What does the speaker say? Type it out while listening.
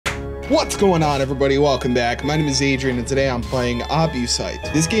What's going on, everybody? Welcome back. My name is Adrian, and today I'm playing Obusite.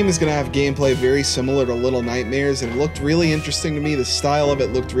 This game is going to have gameplay very similar to Little Nightmares, and it looked really interesting to me. The style of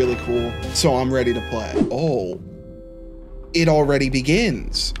it looked really cool, so I'm ready to play. Oh, it already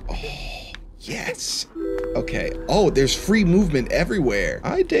begins. Oh, yes. Okay. Oh, there's free movement everywhere.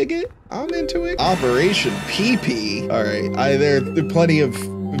 I dig it. I'm into it. Operation PP. All right. There are plenty of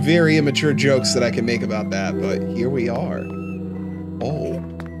very immature jokes that I can make about that, but here we are. Oh.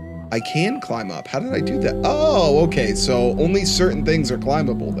 I can climb up. How did I do that? Oh, okay. So only certain things are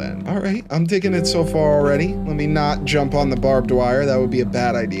climbable then. All right. I'm digging it so far already. Let me not jump on the barbed wire. That would be a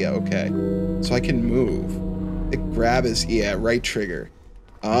bad idea. Okay. So I can move. The grab is, yeah, right trigger.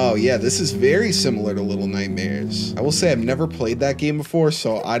 Oh, yeah. This is very similar to Little Nightmares. I will say I've never played that game before,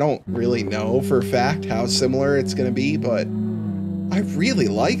 so I don't really know for a fact how similar it's going to be, but I really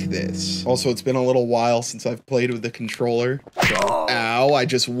like this. Also, it's been a little while since I've played with the controller. So, ow, I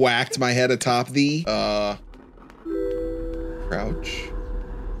just whacked my head atop the, crouch.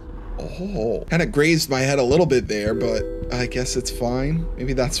 Oh, kind of grazed my head a little bit there, but I guess it's fine.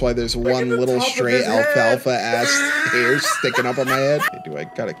 Maybe that's why there's one little stray alfalfa-ass hair sticking up on my head. Okay, do I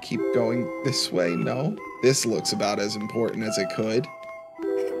gotta keep going this way? No. This looks about as important as it could.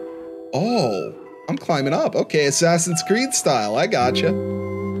 Oh. I'm climbing up. Okay, Assassin's Creed style. I gotcha.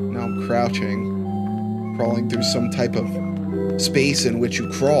 Now I'm crouching. Crawling through some type of space in which you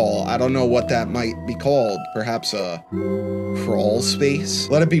crawl. I don't know what that might be called. Perhaps a crawl space?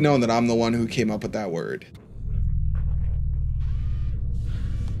 Let it be known that I'm the one who came up with that word.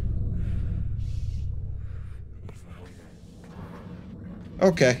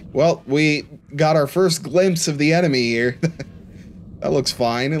 Okay, well, we got our first glimpse of the enemy here. That looks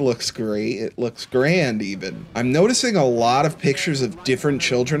fine. It looks great. It looks grand, even. I'm noticing a lot of pictures of different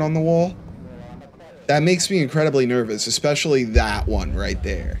children on the wall. That makes me incredibly nervous, especially that one right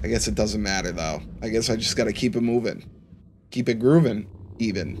there. I guess it doesn't matter, though. I guess I just gotta keep it moving. Keep it grooving,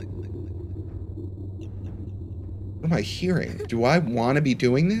 even. What am I hearing? Do I want to be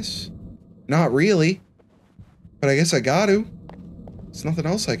doing this? Not really. But I guess I got to. There's nothing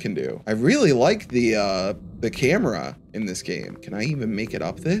else I can do. I really like the camera in this game. Can I even make it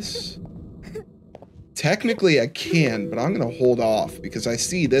up this? Technically I can, but I'm gonna hold off because I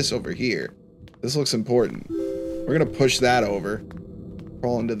see this over here. This looks important. We're gonna push that over.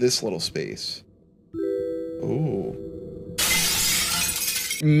 Crawl into this little space. Oh.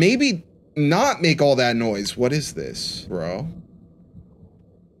 Maybe not make all that noise. What is this, bro?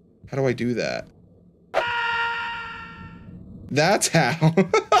 How do I do that? That's how.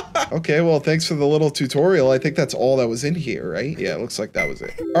 Okay, well, thanks for the little tutorial. I think that's all that was in here, right? Yeah, it looks like that was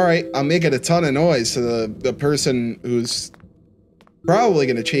it. All right, I'm making a ton of noise so the person who's probably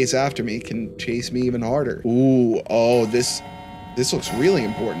gonna chase after me can chase me even harder. Ooh, oh, this looks really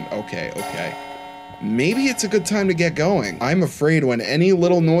important. Okay, okay. Maybe it's a good time to get going. I'm afraid when any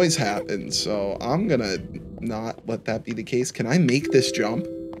little noise happens, so I'm gonna not let that be the case. Can I make this jump?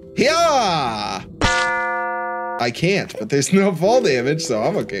 Yeah! I can't, but there's no fall damage, so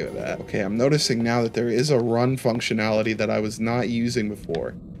I'm okay with that. Okay, I'm noticing now that there is a run functionality that I was not using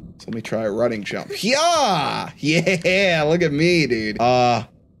before. So let me try a running jump. Yeah! Yeah, look at me, dude. What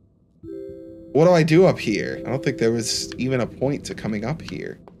do I do up here? I don't think there was even a point to coming up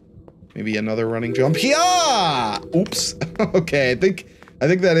here. Maybe another running jump. Yeah! Oops. Okay, I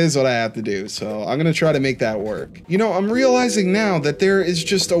think that is what I have to do, so I'm gonna try to make that work. You know, I'm realizing now that there is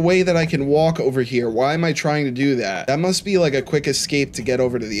just a way that I can walk over here. Why am I trying to do that? That must be like a quick escape to get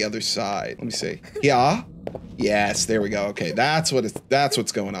over to the other side. Let me see. Yeah? Yes, there we go. Okay, that's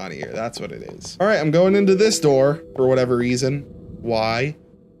what's going on here. That's what it is. All right, I'm going into this door for whatever reason. Why?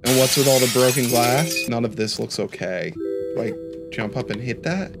 And what's with all the broken glass? None of this looks okay. Do I jump up and hit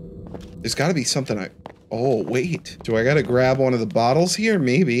that? There's gotta be something Oh, wait. Do I gotta grab one of the bottles here?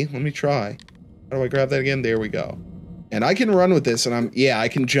 Maybe. Let me try. How do I grab that again? There we go. And I can run with this, and yeah, I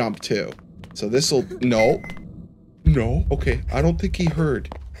can jump too. So this'll, no. No? Okay, I don't think he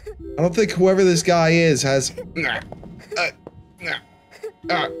heard. I don't think whoever this guy is has, come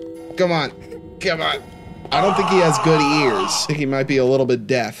on. Come on. I don't think he has good ears. I think he might be a little bit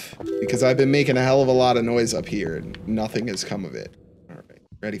deaf, because I've been making a hell of a lot of noise up here, and nothing has come of it. All right,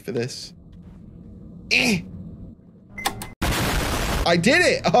 ready for this? I did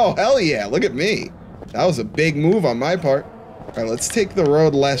it! Oh, hell yeah, look at me. That was a big move on my part. All right, let's take the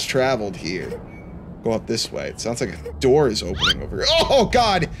road less traveled here. Go up this way. It sounds like a door is opening over here. Oh,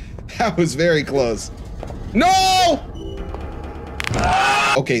 God! That was very close. No!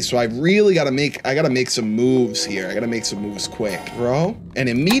 Okay, so I really gotta make some moves here. I gotta make some moves quick. Bro, and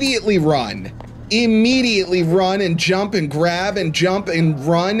immediately run. immediately run and jump and grab and jump and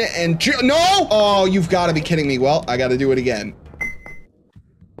run and no! Oh, you've got to be kidding me. Well, I got to do it again.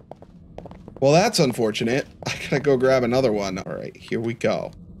 Well, that's unfortunate. I gotta go grab another one. All right, here we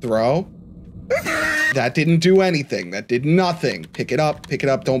go. Throw. That didn't do anything. That did nothing. Pick it up. Pick it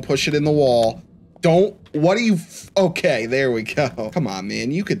up. Don't push it in the wall. Don't. What are you? Okay, there we go. Come on, man.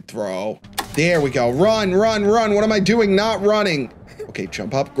 You could throw. There we go. Run, run, run. What am I doing? Not running. Okay,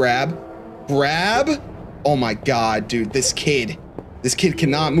 jump up. Grab. Grab. Oh my God, dude. This kid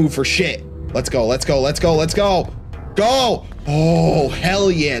cannot move for shit. Let's go. Let's go. Let's go. Let's go. Go. Oh,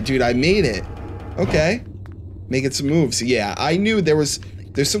 hell yeah, dude. I made it. Okay. Making some moves. Yeah, I knew there's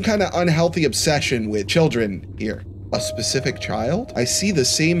some kind of unhealthy obsession with children here. A specific child? I see the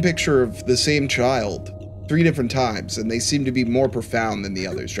same picture of the same child 3 different times, and they seem to be more profound than the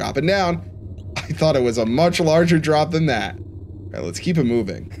others. Dropping down. I thought it was a much larger drop than that. All right, let's keep it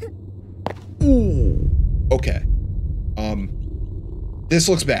moving. Ooh. Okay. This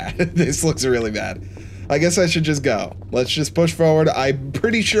looks bad. This looks really bad. I guess I should just go. Let's just push forward. I'm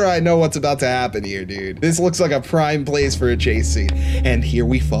pretty sure I know what's about to happen here, dude. This looks like a prime place for a chase scene. And here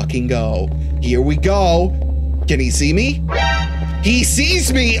we fucking go. Here we go. Can he see me? He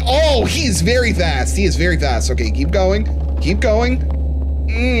sees me. Oh, he's very fast. He is very fast. Okay, keep going. Keep going.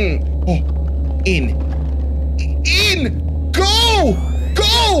 Oh, in. Go!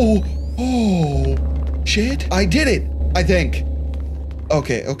 Go! Oh, shit. I did it, I think.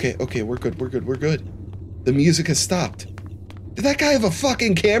 Okay, okay, okay. We're good. We're good. We're good. The music has stopped. Did that guy have a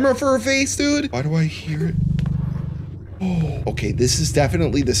fucking camera for a face, dude? Why do I hear it? Oh, okay, this is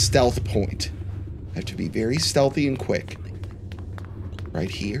definitely the stealth point. I have to be very stealthy and quick.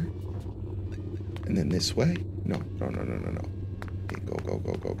 Right here. And then this way. No, no, no, no, no, no. Okay, go, go,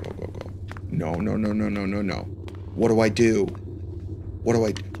 go, go, go, go, go. No, no, no, no, no, no, no. What do I do? What do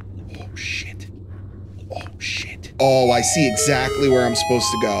I do? Oh, shit. Oh, shit. Oh, I see exactly where I'm supposed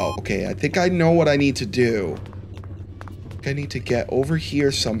to go. Okay, I think I know what I need to do. I think I need to get over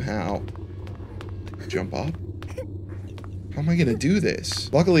here somehow. Jump up. How am I gonna do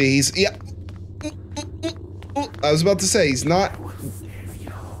this? Luckily, he's... Yeah. I was about to say, he's not...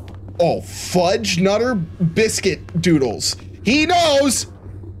 Oh, fudge nutter biscuit doodles. He knows!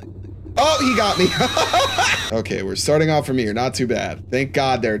 Oh, he got me. Okay, we're starting off from here. Not too bad. Thank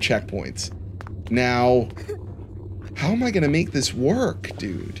God there are checkpoints. Now... How am I gonna make this work,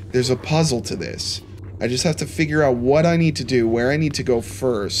 dude? There's a puzzle to this. I just have to figure out what I need to do, where I need to go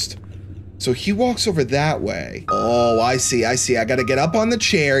first. So he walks over that way. Oh, I see, I see. I gotta get up on the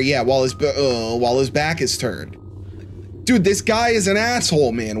chair, yeah, while his back is turned. Dude, this guy is an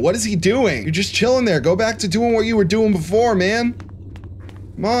asshole, man. What is he doing? You're just chilling there. Go back to doing what you were doing before, man.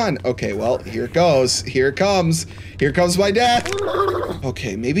 Come on. Okay, well, here it goes. Here it comes. Here comes my death.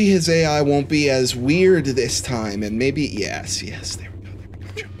 Okay, maybe his AI won't be as weird this time, and maybe, yes, yes, there we go, there we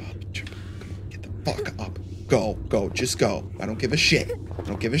go. Jump up, jump up. Come on, get the fuck up. Go, go, just go. I don't give a shit. I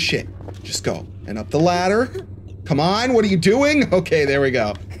don't give a shit. Just go. And up the ladder. Come on, what are you doing? Okay, there we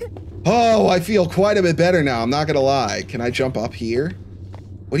go. Oh, I feel quite a bit better now, I'm not gonna lie. Can I jump up here?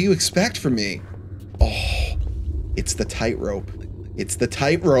 What do you expect from me? Oh, it's the tightrope. It's the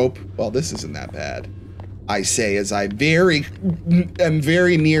tightrope. Well, this isn't that bad. I say as I am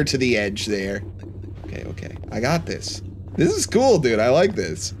very near to the edge there. Okay, okay. I got this. This is cool, dude. I like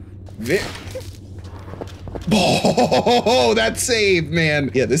this. Oh, that saved,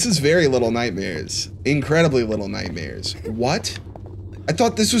 man. Yeah, this is very Little Nightmares. Incredibly Little Nightmares. What? I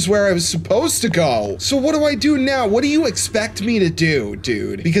thought this was where I was supposed to go. So what do I do now? What do you expect me to do,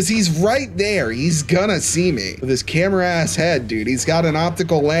 dude? Because he's right there. He's gonna see me. With his camera ass head, dude. He's got an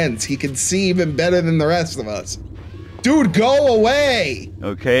optical lens. He can see even better than the rest of us. Dude, go away.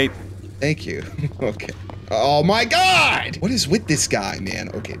 Okay. Thank you. Okay. Oh my God. What is with this guy, man?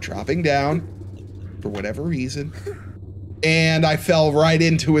 Okay, dropping down for whatever reason. And I fell right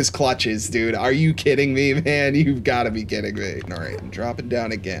into his clutches, dude. Are you kidding me, man? You've got to be kidding me. All right, I'm dropping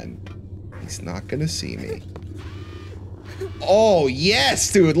down again. He's not gonna see me. Oh,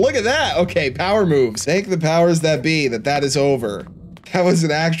 yes, dude. Look at that. Okay, power moves. Thank the powers that be that is over. That was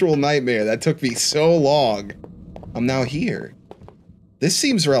an actual nightmare. That took me so long. I'm now here. This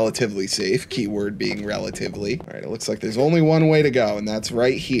seems relatively safe. Keyword being relatively. All right, it looks like there's only one way to go, and that's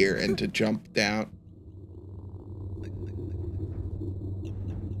right here, and to jump down.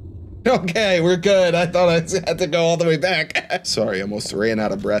 Okay, we're good. I thought I had to go all the way back. Sorry, almost ran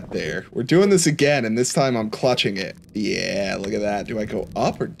out of breath there. We're doing this again, and this time I'm clutching it. Yeah, look at that. Do I go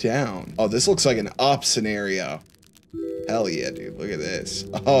up or down? Oh, this looks like an up scenario. Hell yeah, dude. Look at this.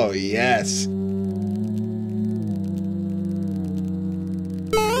 Oh, yes.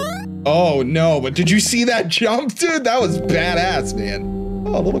 Oh no, but did you see that jump, dude? That was badass, man.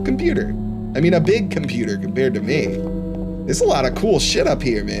 Oh, a little computer. I mean, a big computer compared to me. There's a lot of cool shit up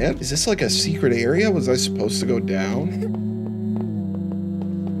here, man. Is this like a secret area? Was I supposed to go down?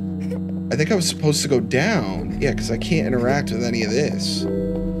 I think I was supposed to go down. Yeah, because I can't interact with any of this.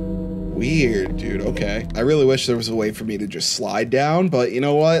 Weird, dude. Okay. I really wish there was a way for me to just slide down, but you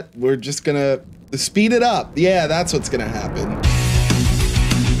know what? We're just gonna speed it up. Yeah, that's what's gonna happen.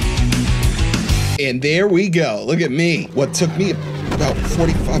 And there we go. Look at me. What took me about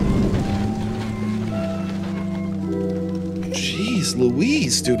 45. Jeez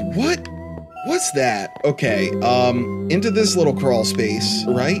Louise, dude. What? What's that? Okay, into this little crawl space,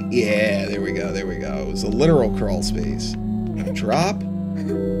 right? Yeah, there we go, there we go. It was a literal crawl space. Now drop.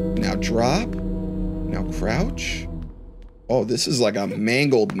 Now drop. Now crouch. Oh, this is like a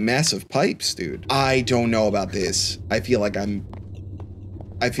mangled mess of pipes, dude. I don't know about this. I feel like I'm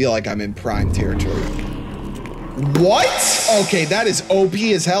in prime territory. What? Okay, that is OP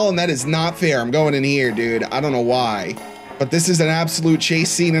as hell, and that is not fair. I'm going in here, dude. I don't know why. But this is an absolute chase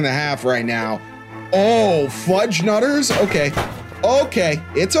scene and a half right now. Oh, fudge nutters? Okay. Okay.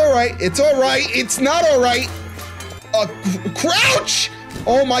 It's all right. It's all right. It's not all right. Crouch!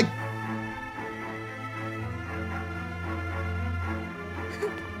 Oh my.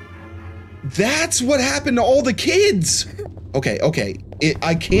 That's what happened to all the kids. Okay, okay.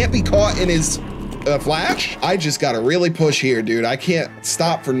 I can't be caught in his flash. I just gotta really push here, dude. I can't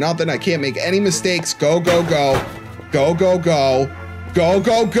stop for nothing. I can't make any mistakes. Go, go, go. Go, go, go. Go,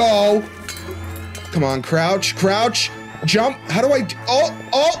 go, go. Come on, crouch, crouch, jump. How do I,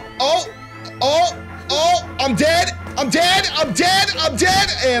 I'm dead. I'm dead. I'm dead. I'm dead.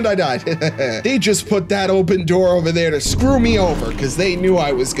 And I died. They just put that open door over there to screw me over because they knew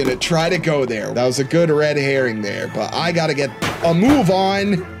I was going to try to go there. That was a good red herring there, but I got to get a move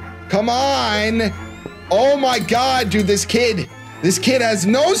on. Come on. Oh my God, dude, this kid has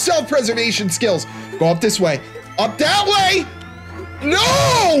no self-preservation skills. Go up this way. Up that way!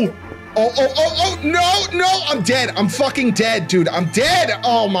 No! Oh, no, I'm dead. I'm fucking dead, dude. I'm dead.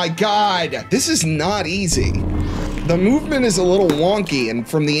 Oh my God. This is not easy. The movement is a little wonky, and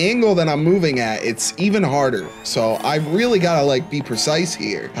from the angle that I'm moving at, it's even harder. So I really gotta like be precise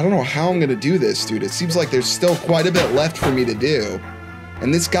here. I don't know how I'm gonna do this, dude. It seems like there's still quite a bit left for me to do.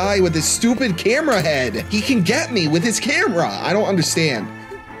 And this guy with his stupid camera head, he can get me with his camera. I don't understand.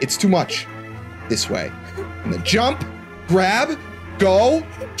 It's too much. This way. And then jump, grab, go,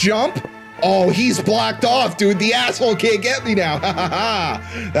 jump. Oh, he's blocked off, dude. The asshole can't get me now. Ha ha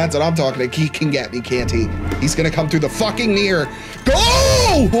ha. That's what I'm talking about. He can get me, can't he? He's gonna come through the fucking mirror. Go!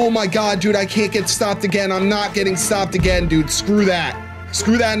 Oh my God, dude, I can't get stopped again. I'm not getting stopped again, dude. Screw that.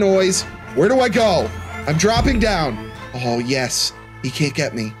 Screw that noise. Where do I go? I'm dropping down. Oh, yes. He can't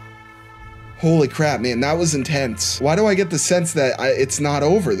get me. Holy crap, man. That was intense. Why do I get the sense that it's not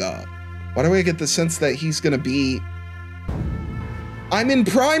over, though? Why do I get the sense that he's gonna be... I'm in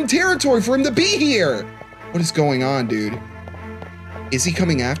prime territory for him to be here! What is going on, dude? Is he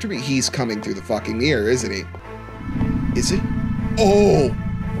coming after me? He's coming through the fucking mirror, isn't he? Is he? Oh!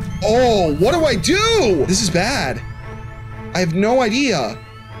 Oh, what do I do? This is bad. I have no idea.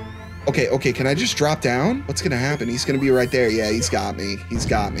 Okay, okay, can I just drop down? What's gonna happen? He's gonna be right there. Yeah, he's got me. He's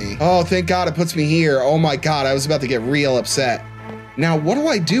got me. Oh, thank God it puts me here. Oh my God, I was about to get real upset. Now, what do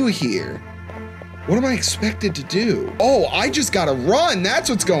I do here? What am I expected to do? Oh, I just gotta run. That's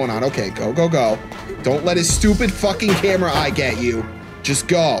what's going on. Okay, go, go, go. Don't let his stupid fucking camera eye get you. Just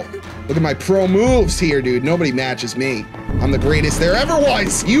go. Look at my pro moves here, dude. Nobody matches me. I'm the greatest there ever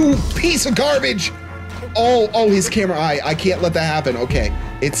was. You piece of garbage. Oh, his camera eye. I can't let that happen. Okay.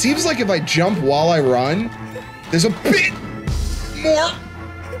 It seems like if I jump while I run, there's a bit more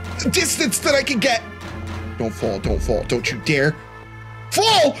distance that I can get. Don't fall, don't fall. Don't you dare.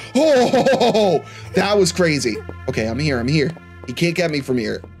 Fall! Oh, that was crazy. Okay, I'm here, I'm here. He can't get me from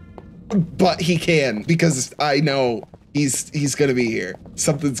here. But he can, because I know he's gonna be here.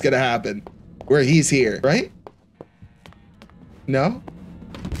 Something's gonna happen where he's here, right? No?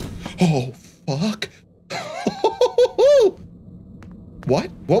 Oh, fuck. What?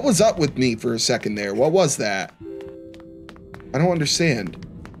 What was up with me for a second there? What was that? I don't understand.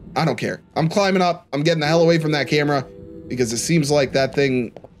 I don't care. I'm climbing up. I'm getting the hell away from that camera because it seems like that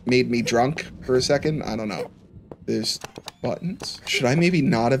thing made me drunk for a second. I don't know. There's buttons. Should I maybe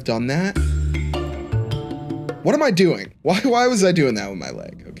not have done that? What am I doing? Why was I doing that with my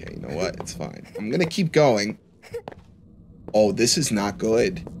leg? Okay, you know what? It's fine. I'm gonna keep going. Oh, this is not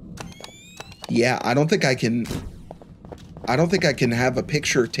good. Yeah, I don't think I can have a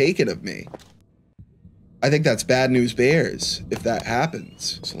picture taken of me. I think that's bad news bears if that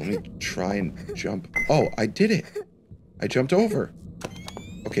happens. So let me try and jump. Oh, I did it. I jumped over.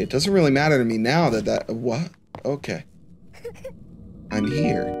 Okay, it doesn't really matter to me now that what? Okay. I'm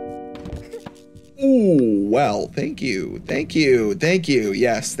here. Ooh, well, thank you. Thank you. Thank you.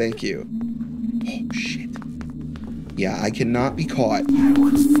 Yes, thank you. Oh, shit. Yeah, I cannot be caught.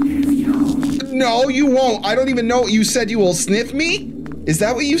 No, you won't. I don't even know. You said you will sniff me? Is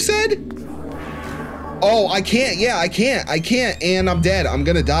that what you said? Oh, I can't. Yeah, I can't. I can't. And I'm dead. I'm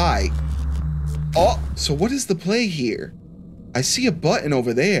gonna die. Oh, so what is the play here? I see a button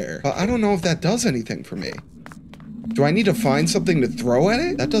over there, but I don't know if that does anything for me. Do I need to find something to throw at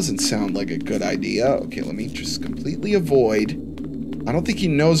it? That doesn't sound like a good idea. Okay, let me just completely avoid. I don't think he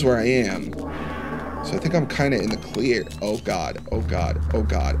knows where I am. So I think I'm kind of in the clear. Oh God, oh God, oh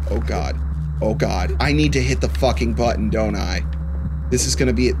God, oh God, oh God. I need to hit the fucking button, don't I? This is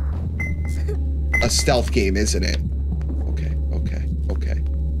gonna be a stealth game, isn't it? Okay, okay, okay.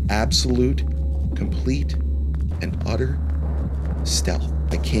 Absolute, complete, and utter stealth.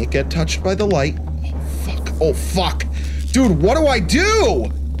 I can't get touched by the light. Oh, fuck. Oh, fuck. Dude, what do I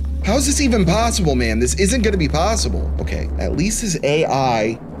do? How is this even possible, man? This isn't gonna be possible. Okay, at least his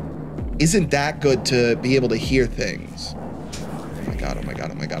AI isn't that good to be able to hear things. Oh my God, oh my God,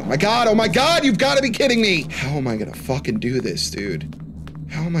 oh my God, oh my God, oh my God, you've gotta be kidding me. How am I gonna fucking do this, dude?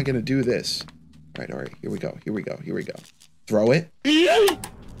 How am I gonna do this? All right, here we go, here we go, here we go. Throw it.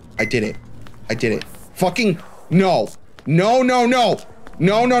 I did it. I did it. Fucking no. No, no, no.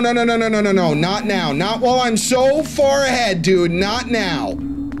 No, no, no, no, no, no, no, no, no. Not now. Not while I'm so far ahead, dude. Not now.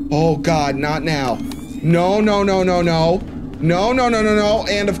 Oh God, not now. No, no, no, no, no. No, no, no, no, no.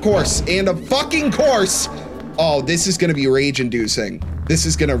 And of course. And of fucking course. Oh, this is gonna be rage-inducing. This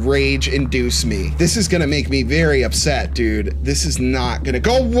is gonna rage-induce me. This is gonna make me very upset, dude. This is not gonna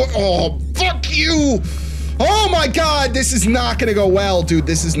go. Oh, fuck you! Oh my God, this is not gonna go well, dude.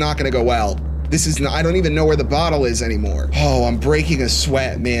 This is not gonna go well. This is not, I don't even know where the bottle is anymore. Oh, I'm breaking a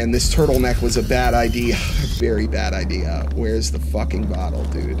sweat, man. This turtleneck was a bad idea. Very bad idea. Where's the fucking bottle,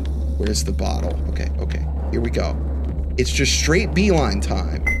 dude? Where's the bottle? Okay, okay, here we go. It's just straight beeline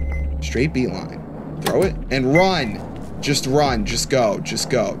time. Straight beeline. Throw it and run. Just run, just go, just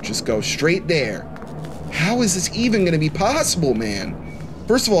go, just go straight there. How is this even gonna be possible, man?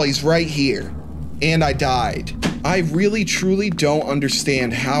 First of all, he's right here. And I died. I really, truly don't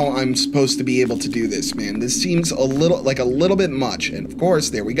understand how I'm supposed to be able to do this, man. This seems a little bit much. And of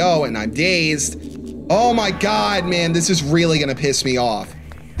course, there we go, and I'm dazed. Oh my God, man, this is really gonna piss me off.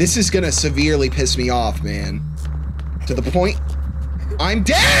 This is gonna severely piss me off, man. To the point, I'm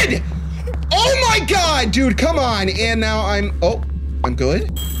dead! Oh my God, dude, come on. And now I'm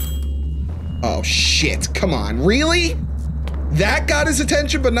good? Oh shit, come on, really? That got his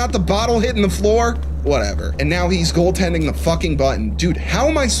attention, but not the bottle hitting the floor? Whatever. And now he's goaltending the fucking button. Dude, how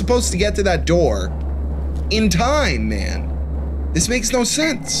am I supposed to get to that door in time, man? This makes no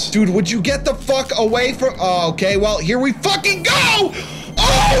sense. Dude, would you get the fuck away from... Oh, okay, well, here we fucking go!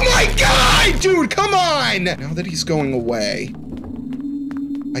 Oh my God, dude, come on! Now that he's going away,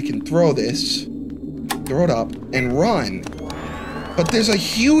 I can throw this, throw it up, and run. But there's a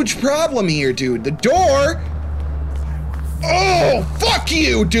huge problem here, dude. The door... Oh, fuck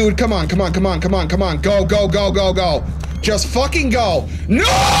you, dude. Come on, come on, come on, come on, come on. Go, go, go, go, go. Just fucking go. No!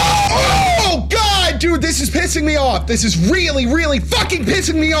 Oh, God, dude, this is pissing me off. This is really, really fucking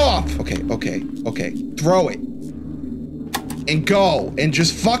pissing me off. Okay, okay, okay. Throw it. And go. And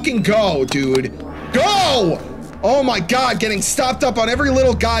just fucking go, dude. Go! Oh, my God, getting stopped up on every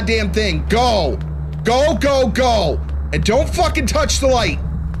little goddamn thing. Go. Go, go, go. And don't fucking touch the light.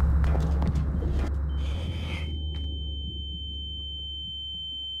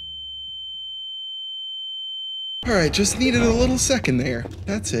 All right, just needed a little second there.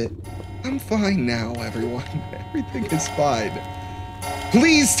 That's it. I'm fine now, everyone. Everything is fine.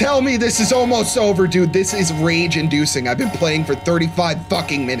 Please tell me this is almost over, dude. This is rage-inducing. I've been playing for 35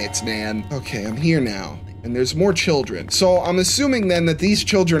 fucking minutes, man. Okay, I'm here now. And there's more children. So I'm assuming then that these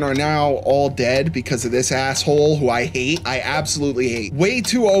children are now all dead because of this asshole who I hate. I absolutely hate. Way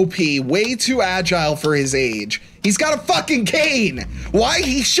too OP, way too agile for his age. He's got a fucking cane. Why?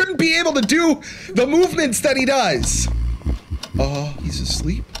 He shouldn't be able to do the movements that he does. He's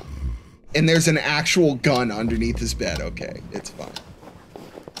asleep. And there's an actual gun underneath his bed. Okay, it's fine.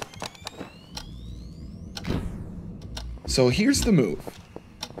 So here's the move.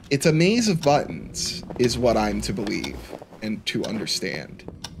 It's a maze of buttons, is what I'm to believe and to understand.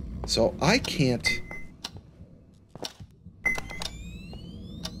 So I can't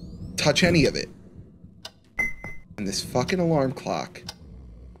touch any of it. And this fucking alarm clock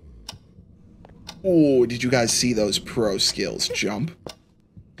Oh, did you guys see those pro skills? Jump.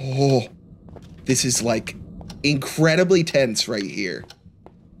 Oh, this is like incredibly tense right here.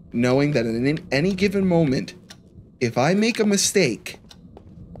 Knowing that in any given moment, if I make a mistake,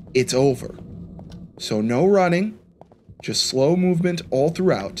 it's over. So no running, just slow movement all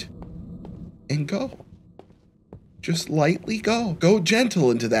throughout. And go. Just lightly go. Go gentle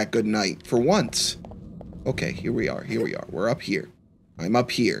into that good night for once. Okay, here we are. Here we are. We're up here. I'm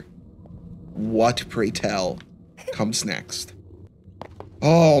up here. What, pray tell, comes next?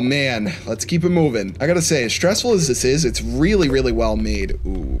 Oh, man. Let's keep it moving. I gotta say, as stressful as this is, it's really, really well made.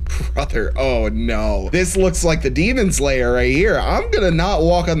 Ooh, brother. Oh, no. This looks like the Demon's Lair right here. I'm gonna not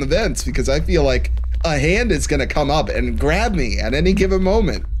walk on the vents because I feel like a hand is gonna come up and grab me at any given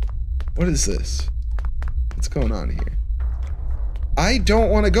moment. What is this? What's going on here? I don't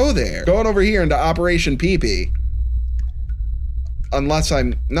want to go there. Going over here into Operation Pee-Pee. Unless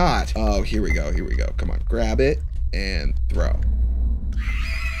I'm not. Oh, here we go. Here we go. Come on. Grab it and throw.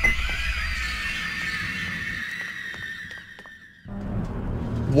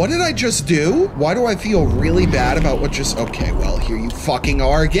 What did I just do? Why do I feel really bad about what just... Okay, well, here you fucking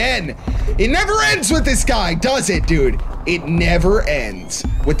are again. It never ends with this guy, does it, dude? It never ends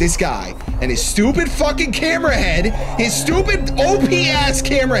with this guy and his stupid fucking camera head, his stupid OP-ass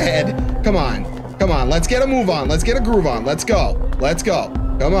camera head. Come on. Come on, let's get a move on. Let's get a groove on. Let's go. Let's go.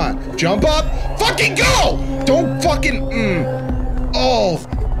 Come on. Jump up. Fucking go! Don't fucking... Oh.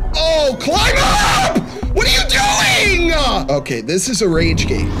 Oh, climb up! What are you doing? Okay, this is a rage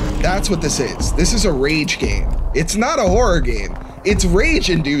game. That's what this is. This is a rage game. It's not a horror game. It's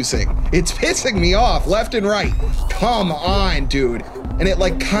rage-inducing. It's pissing me off left and right. Come on, dude. And it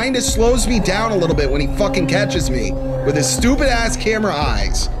like kind of slows me down a little bit when he fucking catches me with his stupid-ass camera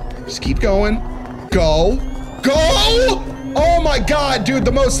eyes. Just keep going. Go. Go! Oh my god, dude,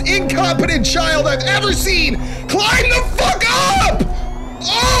 the most incompetent child I've ever seen! Climb the fuck up!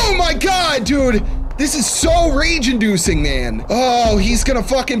 Oh my god, dude! This is so rage-inducing, man. Oh, he's gonna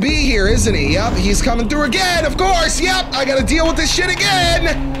fucking be here, isn't he? Yep, he's coming through again, of course! Yep, I gotta deal with this shit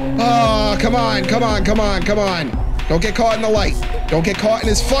again! Oh, come on, come on, come on, come on. Don't get caught in the light. Don't get caught in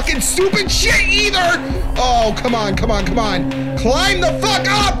his fucking stupid shit either! Oh, come on, come on, come on. Climb the fuck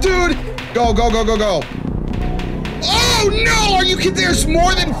up, dude! Go, go, go, go, go. Oh no, are you kidding? There's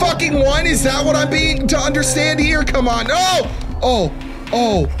more than fucking one? Is that what I'm being to understand here? Come on, oh, oh,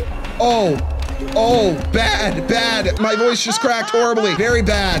 oh, oh, oh, bad, bad. My voice just cracked horribly. Very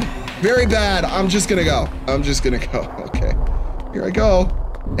bad, very bad. I'm just gonna go. I'm just gonna go, okay. Here I go.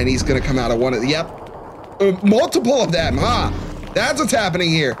 And he's gonna come out of one of the, yep. Multiple of them, huh? That's what's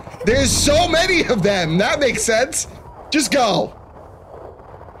happening here. There's so many of them. That makes sense. Just go.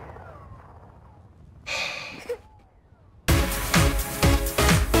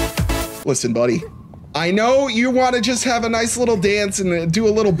 Listen, buddy, I know you want to just have a nice little dance and do a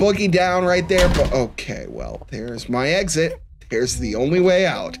little boogie down right there, but okay, well, there's my exit. There's the only way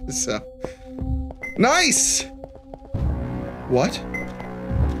out, so. Nice! What?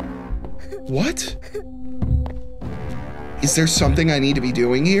 What? Is there something I need to be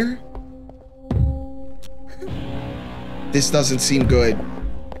doing here? This doesn't seem good.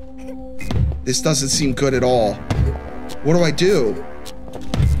 This doesn't seem good at all. What do I do?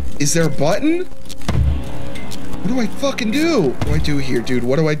 Is there a button? What do I fucking do? What do I do here, dude?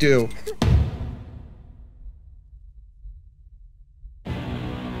 What do I do?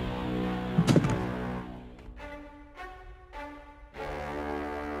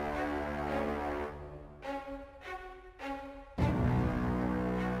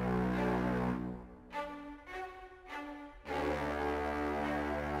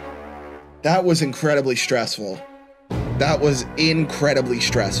 That was incredibly stressful. That was incredibly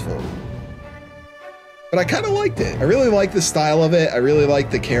stressful. But I kind of liked it. I really like the style of it. I really like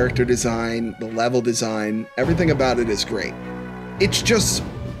the character design, the level design. Everything about it is great. It's just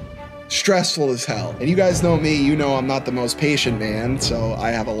stressful as hell. And you guys know me, you know I'm not the most patient man, so I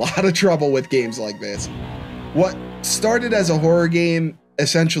have a lot of trouble with games like this. What started as a horror game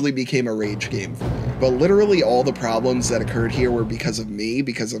essentially became a rage game for me. But literally all the problems that occurred here were because of me,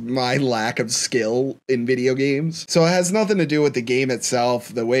 because of my lack of skill in video games. So it has nothing to do with the game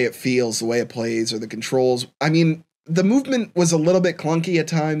itself, the way it feels, the way it plays, or the controls. I mean, the movement was a little bit clunky at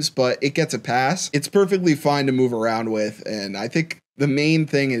times, but it gets a pass. It's perfectly fine to move around with, and I think the main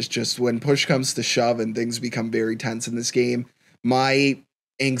thing is just when push comes to shove and things become very tense in this game, my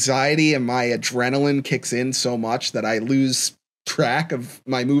anxiety and my adrenaline kicks in so much that I lose track of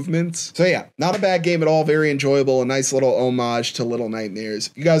my movements. So yeah, not a bad game at all. Very enjoyable. A nice little homage to Little Nightmares.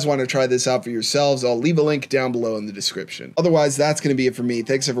 If you guys want to try this out for yourselves, I'll leave a link down below in the description. Otherwise, that's going to be it for me.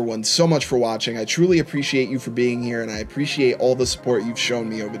 Thanks everyone so much for watching. I truly appreciate you for being here, and I appreciate all the support you've shown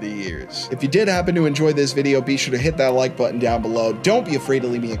me over the years. If you did happen to enjoy this video, be sure to hit that like button down below. Don't be afraid to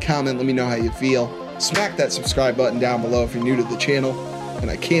leave me a comment. Let me know how you feel. Smack that subscribe button down below if you're new to the channel, and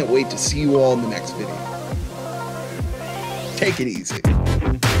I can't wait to see you all in the next video. Take it easy.